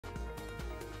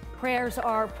Prayers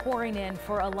are pouring in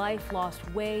for a life lost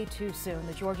way too soon.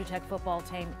 The Georgia Tech football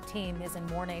team is in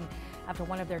mourning after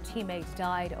one of their teammates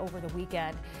died over the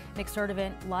weekend. Nick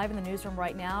Sturdivant live in the newsroom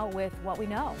right now with what we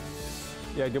know.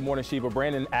 Yeah, good morning, Sheba.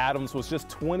 Brandon Adams was just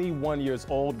 21 years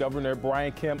old. Governor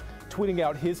Brian Kemp tweeting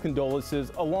out his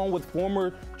condolences, along with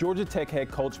former Georgia Tech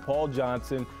head coach Paul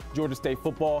Johnson, Georgia State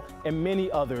football, and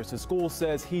many others. The school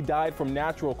says he died from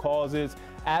natural causes.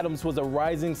 Adams was a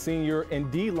rising senior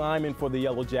and D lineman for the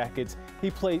Yellow Jackets.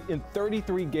 He played in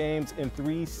 33 games in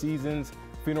 3 seasons.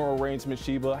 Funeral arrangements,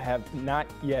 Sheba, have not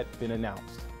yet been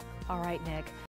announced. All right, Nick.